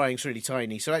and their crying's really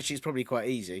tiny. So actually it's probably quite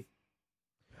easy.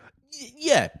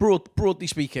 Yeah, broadly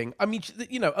speaking. I mean,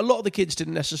 a lot of the kids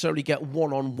didn't necessarily get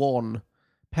one-on-one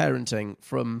parenting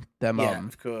from their mum. Yeah,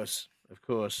 of course.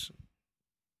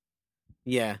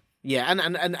 Yeah, and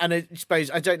I suppose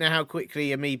I don't know how quickly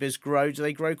amoebas grow. Do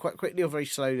they grow quite quickly or very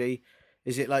slowly?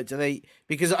 Is it like, do they?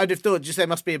 Because I'd have thought there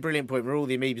must be a brilliant point where all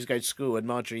the amoebas go to school and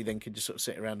Marjorie then can just sort of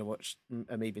sit around and watch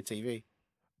amoeba TV.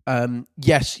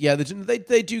 Yes, yeah,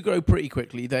 they do grow pretty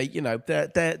quickly.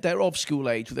 They're of school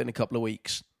age within a couple of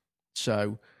weeks.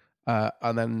 So,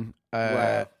 and then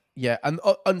yeah, and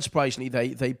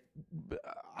unsurprisingly, they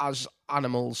as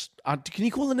animals. Can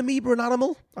you call an amoeba an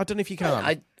animal? I don't know if you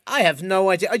can. I have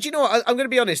no idea. Do you know what? I'm going to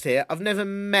be honest here. I've never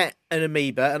met an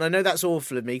amoeba, and I know that's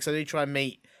awful of me because I do try and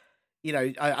meet.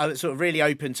 I'm sort of really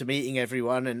open to meeting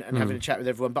everyone and having a chat with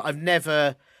everyone, but I've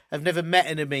never met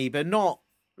an amoeba. Not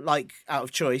like out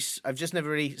of choice. I've just never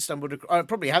really stumbled. I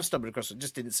probably have stumbled across it,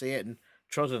 just didn't see it and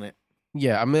trod on it.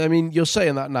 Yeah, I mean, you're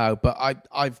saying that now, but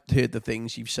I've heard the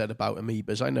things you've said about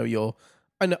amoebas. I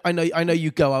know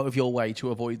you go out of your way to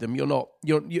avoid them. You're not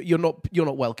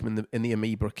welcome in the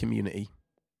amoeba community.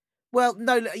 Well,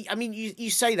 no, I mean, you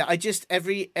say that. I just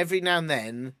every now and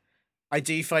then, I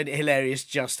do find it hilarious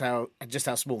just how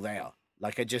small they are.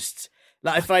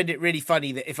 I find it really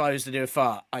funny that if I was to do a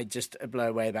fart, I'd just blow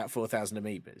away about 4,000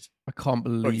 amoebas. I can't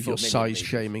believe you're size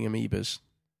shaming amoebas.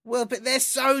 Well, but they're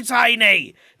so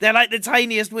tiny. They're like the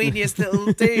tiniest, weeniest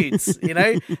little dudes,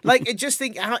 Like,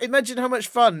 imagine how much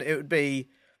fun it would be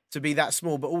to be that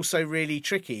small, but also really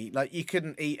tricky. Like, you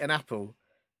couldn't eat an apple.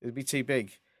 It would be too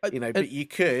big, but you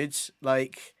could,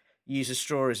 use a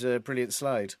straw as a brilliant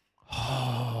slide.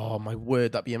 Oh, my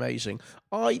word, that'd be amazing.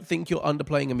 I think you're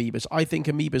underplaying amoebas. I think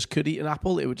amoebas could eat an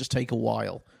apple. It would just take a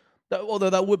while.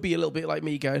 Although that would be a little bit like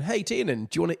me going, hey, Tiernan,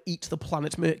 do you want to eat the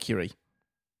planet Mercury?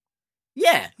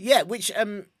 Yeah, which, I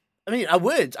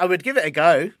would give it a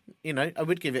go, I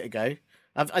would give it a go.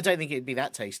 I don't think it'd be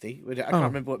that tasty. I can't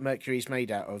remember what Mercury's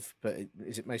made out of, but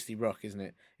is it mostly rock, isn't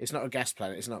it? It's not a gas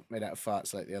planet. It's not made out of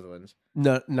farts like the other ones.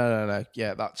 No.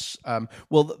 Yeah, that's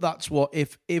that's what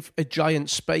if a giant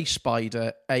space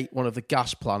spider ate one of the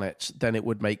gas planets, then it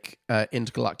would make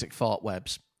intergalactic fart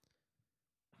webs.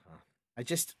 I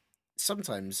just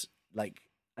sometimes I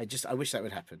wish that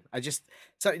would happen.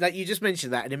 You just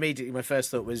mentioned that, and immediately my first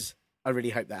thought was, I really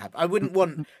hope that happens. I wouldn't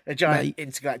want a giant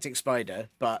intergalactic spider,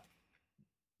 but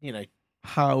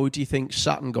How do you think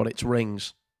Saturn got its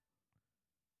rings?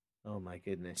 Oh my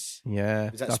goodness!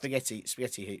 Yeah, is that spaghetti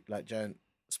heap, like giant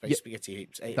space spaghetti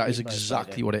heaps? That is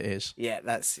exactly what it is. Yeah,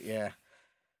 yeah.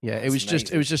 It was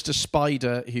just a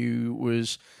spider who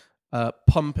was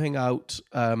pumping out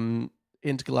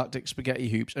intergalactic spaghetti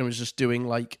hoops and was just doing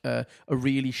like a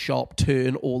really sharp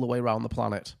turn all the way around the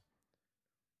planet.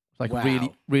 Like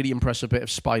really, really impressive bit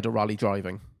of spider rally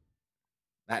driving.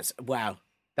 That's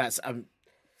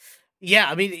yeah.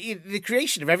 I mean, the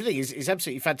creation of everything is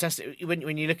absolutely fantastic.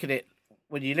 When you look at it,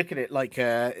 like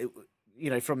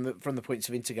from the points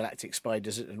of intergalactic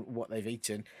spiders and what they've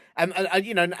eaten, and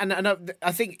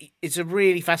I think it's a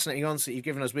really fascinating answer that you've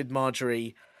given us with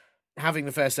Marjorie having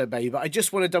the first baby. But I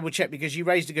just want to double check, because you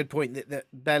raised a good point that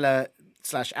Bella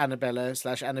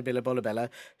 /Annabella Bolabella,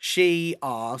 she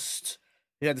asked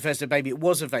who had the first baby. It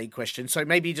was a vague question, so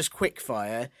maybe just quick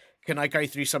fire. Can I go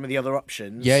through some of the other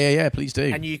options? Yeah, please do.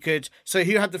 And you could. So,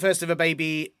 who had the first ever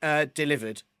baby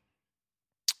delivered?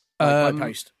 By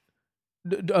post?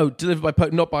 Delivered by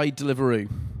post, not by Deliveroo.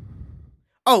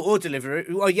 Oh, or Deliveroo.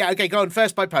 Oh, yeah. Okay, go on.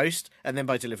 First by post, and then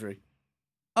by Deliveroo.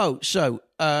 Oh, so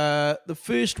the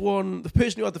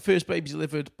person who had the first baby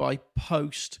delivered by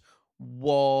post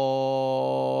was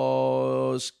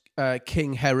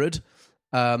King Herod.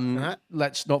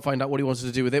 Let's not find out what he wanted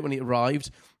to do with it when it arrived.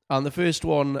 And the first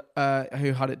one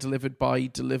who had it delivered by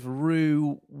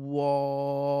Deliveroo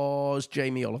was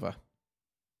Jamie Oliver.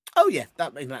 Oh yeah,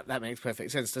 that makes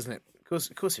perfect sense, doesn't it?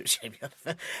 Of course, it was Jamie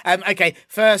Oliver. Okay,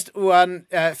 first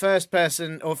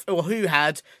person, or who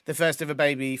had the first ever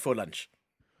baby for lunch?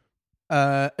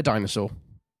 A dinosaur.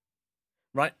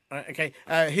 Right. Okay.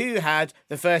 Who had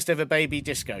the first ever baby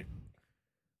disco?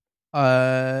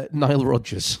 Nile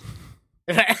Rodgers.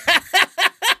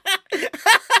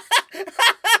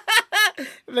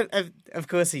 Of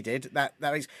course he did. That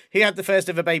makes. Who had the first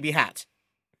ever baby hat?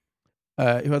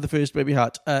 Who had the first baby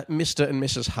hat? Mr. and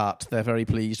Mrs. Hat. They're very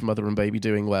pleased, mother and baby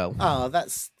doing well. Oh,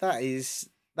 that's a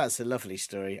lovely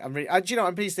story. I'm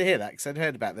pleased to hear that, because I'd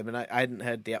heard about them and I hadn't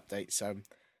heard the update, so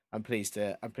I'm pleased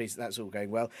that's all going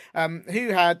well. Who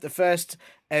had the first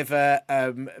ever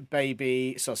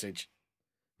baby sausage?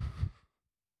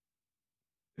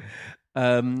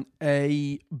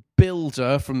 A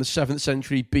builder from the 7th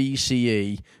century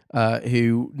BCE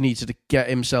who needed to get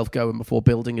himself going before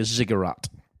building a ziggurat.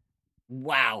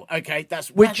 Wow. Okay,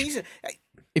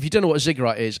 if you don't know what a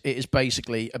ziggurat is, it is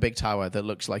basically a big tower that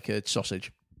looks like a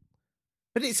sausage.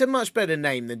 But it's a much better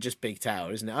name than just big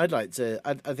tower, isn't it? I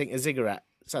think a ziggurat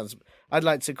sounds. I'd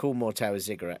like to call more towers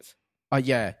ziggurats.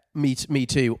 Yeah, me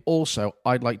too. Also,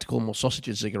 I'd like to call more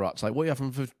sausages ziggurats. Like, what are you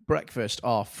having for breakfast?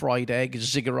 Fried egg,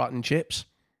 ziggurat and chips.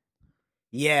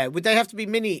 Yeah, would they have to be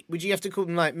mini? Would you have to call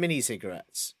them like mini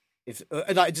cigarettes? Do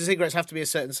cigarettes have to be a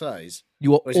certain size?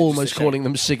 You are almost calling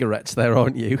them cigarettes there,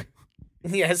 aren't you?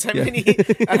 Yeah, so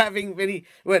having mini.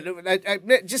 Well,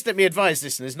 just let me advise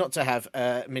listeners not to have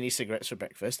mini cigarettes for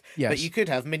breakfast. Yes. But you could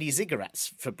have mini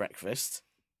ziggurats for breakfast.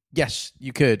 Yes,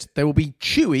 you could. They will be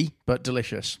chewy but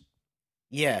delicious.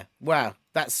 Yeah. Wow.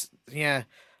 Yeah.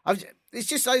 It's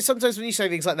just like sometimes when you say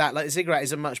things like that, like ziggurat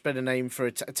is a much better name for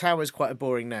a tower is quite a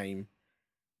boring name.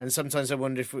 And sometimes I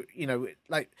wonder if,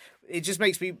 it just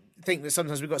makes me think that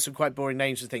sometimes we've got some quite boring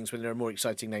names for things when there are more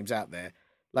exciting names out there.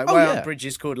 Like, why aren't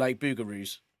bridges called, like,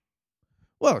 boogaroos?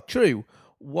 Well, true.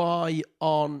 Why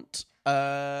aren't... do you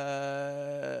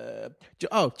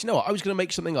know what? I was going to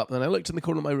make something up, and I looked in the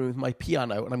corner of my room with my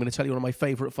piano, and I'm going to tell you one of my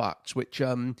favourite facts, which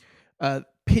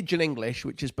Pidgin English,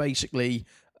 which is basically...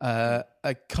 a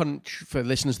country, for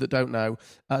listeners that don't know,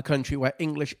 a country where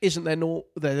English isn't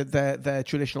their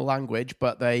traditional language,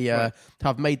 but they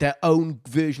have made their own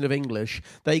version of English.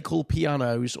 They call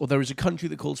pianos, or there is a country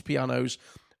that calls pianos,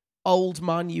 old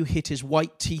man, you hit his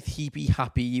white teeth, he be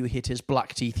happy, you hit his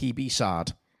black teeth, he be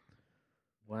sad.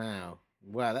 Wow,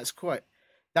 that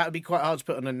would be quite hard to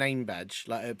put on a name badge,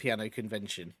 like a piano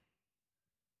convention.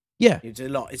 Yeah, it's a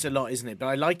lot, isn't it? But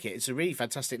I like it. It's a really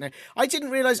fantastic name. I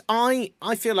didn't realise. I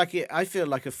feel like it. I feel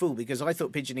like a fool because I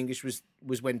thought Pidgin English was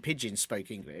when pigeons spoke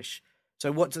English.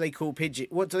 So what do they call pigeon?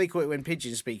 What do they call it when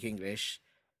pigeons speak English?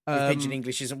 If Pidgin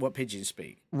English isn't what pigeons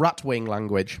speak. Ratwing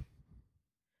language.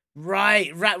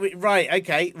 Right,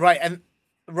 okay,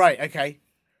 okay.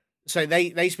 So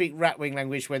they speak ratwing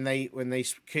language when they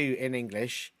coo in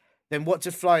English. Then what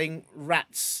do flying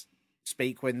rats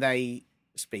speak when they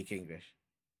speak English?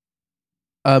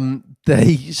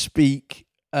 They speak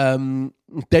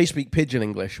pigeon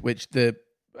English, which the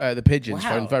pigeons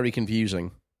find very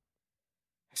confusing.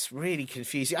 It's really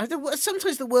confusing.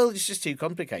 Sometimes the world is just too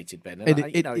complicated, Ben.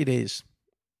 It is.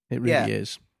 It really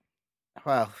is.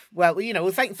 Well,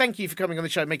 thank you for coming on the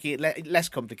show, making it less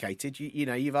complicated.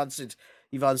 You've answered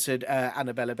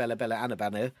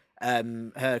Annabella,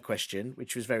 her question,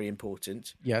 which was very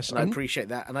important. Yes, and I appreciate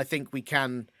that. And I think we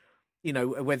can,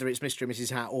 whether it's Mr. and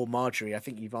Mrs. Hat or Marjorie, I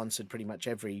think you've answered pretty much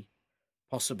every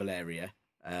possible area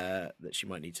that she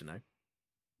might need to know.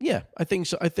 Yeah, I think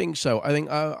so. I think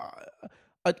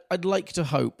I'd like to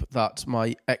hope that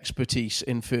my expertise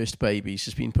in first babies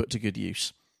has been put to good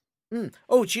use.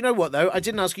 Oh, do you know what, though? I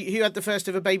didn't ask you, who had the first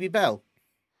ever baby Belle?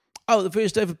 Oh, the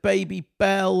first ever baby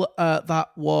Belle, that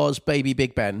was baby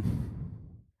Big Ben.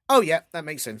 Oh, yeah, that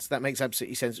makes sense. That makes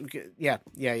absolutely sense. Yeah,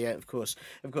 of course.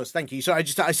 Thank you. So I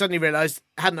suddenly realised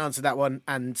I hadn't answered that one,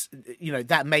 and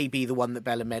that may be the one that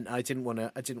Bella meant. I didn't want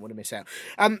to miss out.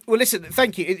 Well, listen,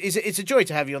 thank you. It's a joy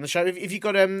to have you on the show. If you've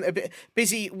got a bit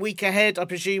busy week ahead, I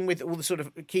presume, with all the sort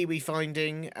of Kiwi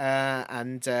finding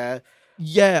and.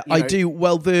 Yeah, I do.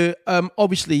 Well,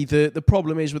 obviously the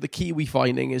problem is with the Kiwi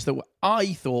finding is that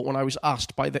I thought when I was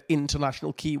asked by the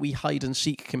International Kiwi Hide and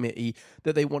Seek Committee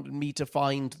that they wanted me to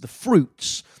find the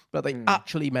fruits, but they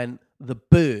actually meant the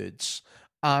birds.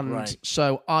 And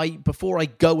so before I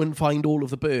go and find all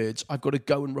of the birds, I've got to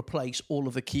go and replace all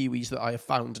of the kiwis that I have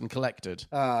found and collected.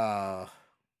 I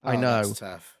know. That's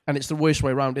tough. And it's the worst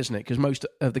way around, isn't it? Because most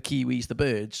of the kiwis, the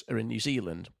birds, are in New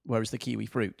Zealand, whereas the kiwi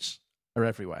fruits are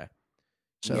everywhere.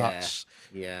 So that's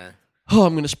Oh,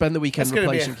 I'm going to spend the weekend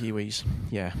replacing kiwis.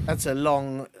 Yeah, that's a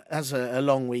long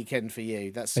weekend for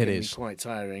you. That's going to be quite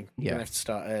tiring. You're going to have to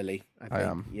start early. I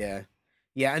am. Yeah,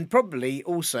 and probably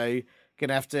also going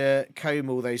to have to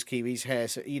comb all those kiwis' hair,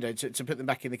 so to put them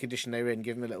back in the condition they were in.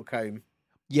 Give them a little comb.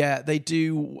 Yeah, they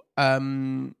do.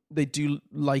 They do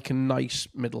like a nice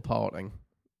middle parting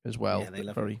as well. Yeah, they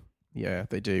love it. Yeah,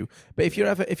 they do. But if you're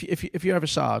ever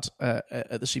sad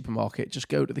at the supermarket, just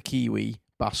go to the kiwi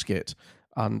basket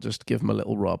and just give them a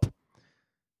little rub.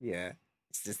 Yeah,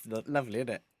 it's just lovely, isn't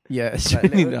it? Yeah, it's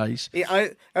really nice.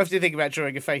 I have to think about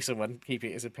drawing a face on one,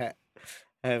 keeping it as a pet.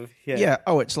 Yeah.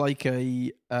 Oh, it's like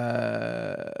a.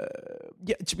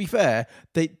 To be fair,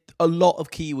 a lot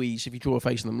of kiwis, if you draw a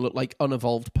face on them, look like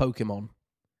unevolved Pokemon.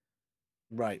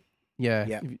 Right.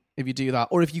 Yeah. If you do that,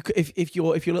 or if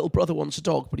your little brother wants a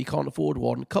dog but he can't afford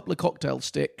one, a couple of cocktail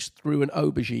sticks through an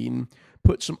aubergine,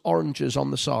 put some oranges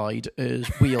on the side as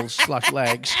wheels /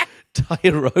 legs, tie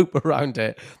a rope around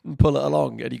it, and pull it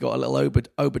along, and you got a little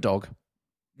Ober dog.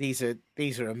 These are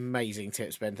amazing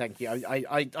tips, Ben. Thank you.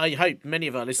 I hope many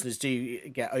of our listeners do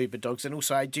get Ober dogs, and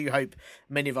also I do hope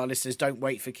many of our listeners don't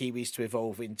wait for kiwis to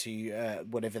evolve into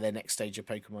whatever their next stage of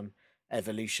Pokemon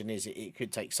evolution is. It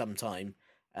could take some time.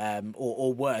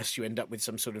 Or worse, you end up with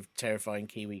some sort of terrifying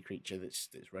kiwi creature that's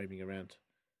roaming around,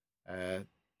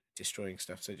 destroying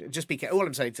stuff. So just be careful. All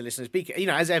I'm saying to listeners,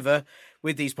 as ever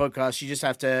with these podcasts, you just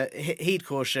have to heed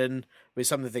caution with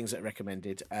some of the things that are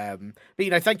recommended. But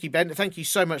thank you, Ben. Thank you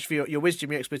so much for your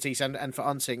wisdom, your expertise, and for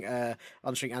answering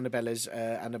Annabella's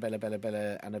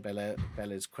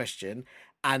question.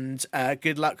 And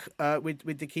good luck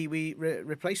with the kiwi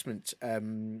replacement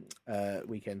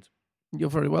weekend. You're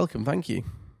very welcome. Thank you.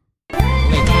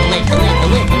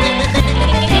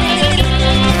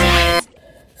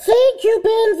 Thank you,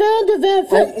 Ben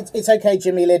Vanderwerf. It's okay,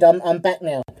 Jimmy Lid. I'm back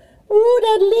now. Oh,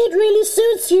 that lid really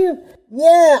suits you.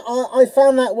 Yeah, I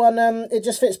found that one. It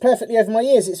just fits perfectly over my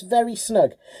ears. It's very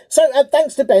snug. So,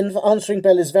 thanks to Ben for answering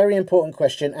Bella's very important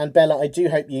question. And Bella, I do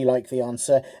hope you like the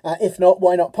answer. If not,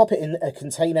 why not pop it in a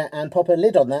container and pop a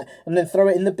lid on that, and then throw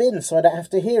it in the bin so I don't have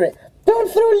to hear it. Don't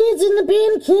throw lids in the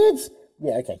bin, kids.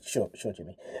 Yeah, okay, sure,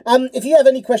 Jimmy. If you have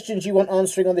any questions you want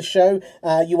answering on the show,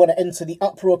 you want to enter the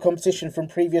Uproar competition from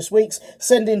previous weeks,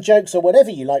 send in jokes or whatever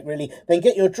you like, really, then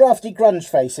get your drafty grunge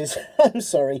faces,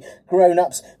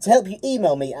 grown-ups, to help you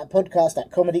email me at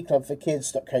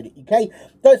podcast@comedyclubforkids.co.uk.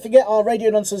 Don't forget our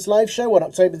Radio Nonsense live show on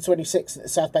October 26th at the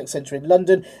South Bank Centre in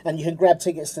London, and you can grab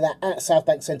tickets to that at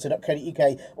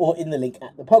southbankcentre.co.uk or in the link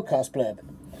at the podcast blurb.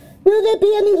 Will there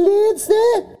be any lids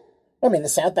there? I mean, the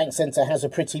South Bank Centre has a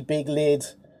pretty big lid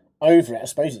over it. I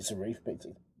suppose it's a roof, but it's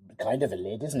kind of a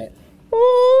lid, isn't it?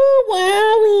 Oh,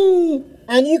 wowie!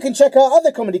 And you can check out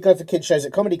other Comedy Club for Kids shows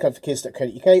at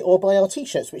comedyclubforkids.co.uk or buy our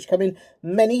t-shirts, which come in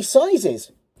many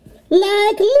sizes.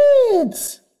 Like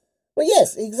lids! Well,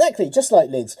 yes, exactly, just like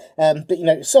lids,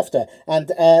 but, softer. And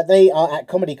they are at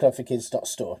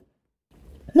comedyclubforkids.store.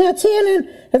 Now, Tiernan,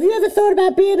 have you ever thought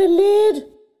about being a lid?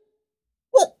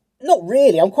 Well, not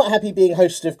really. I'm quite happy being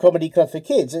host of Comedy Club for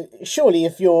Kids. Surely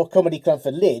if you're Comedy Club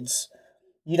for Lids,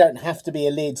 you don't have to be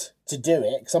a lid to do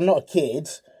it, because I'm not a kid.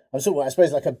 I'm sort of, I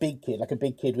suppose, like a big kid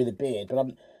with a beard, but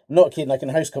I'm not a kid and I can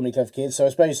host Comedy Club for Kids, so I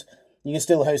suppose you can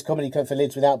still host Comedy Club for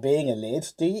Lids without being a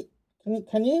lid. Do you?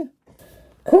 Can you?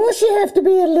 Of course you have to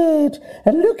be a lid.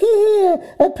 And looky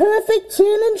here, a perfect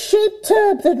tin-and-shaped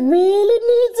tub that really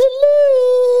needs a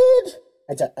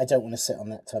lid. I don't want to sit on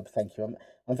that tub, thank you.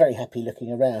 I'm very happy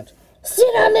looking around. Sit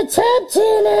on the tub,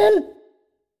 Tiernan!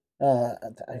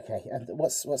 Okay. And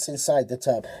what's inside the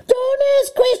tub? Don't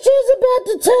ask questions about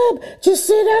the tub. Just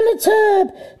sit on the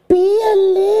tub. Be a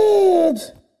lid.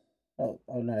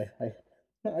 Oh no.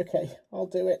 Okay, I'll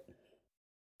do it.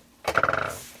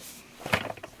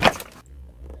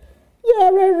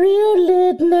 You're a real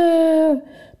lid now.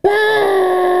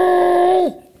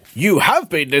 Bye. You have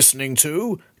been listening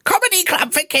to Comedy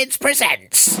Club for Kids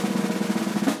presents.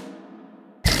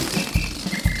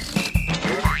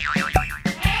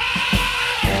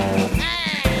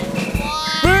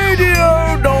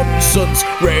 Radio nonsense,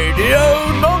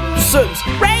 radio nonsense,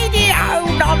 radio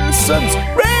nonsense,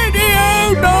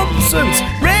 radio nonsense,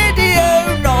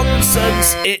 radio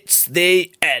nonsense. It's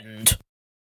the end.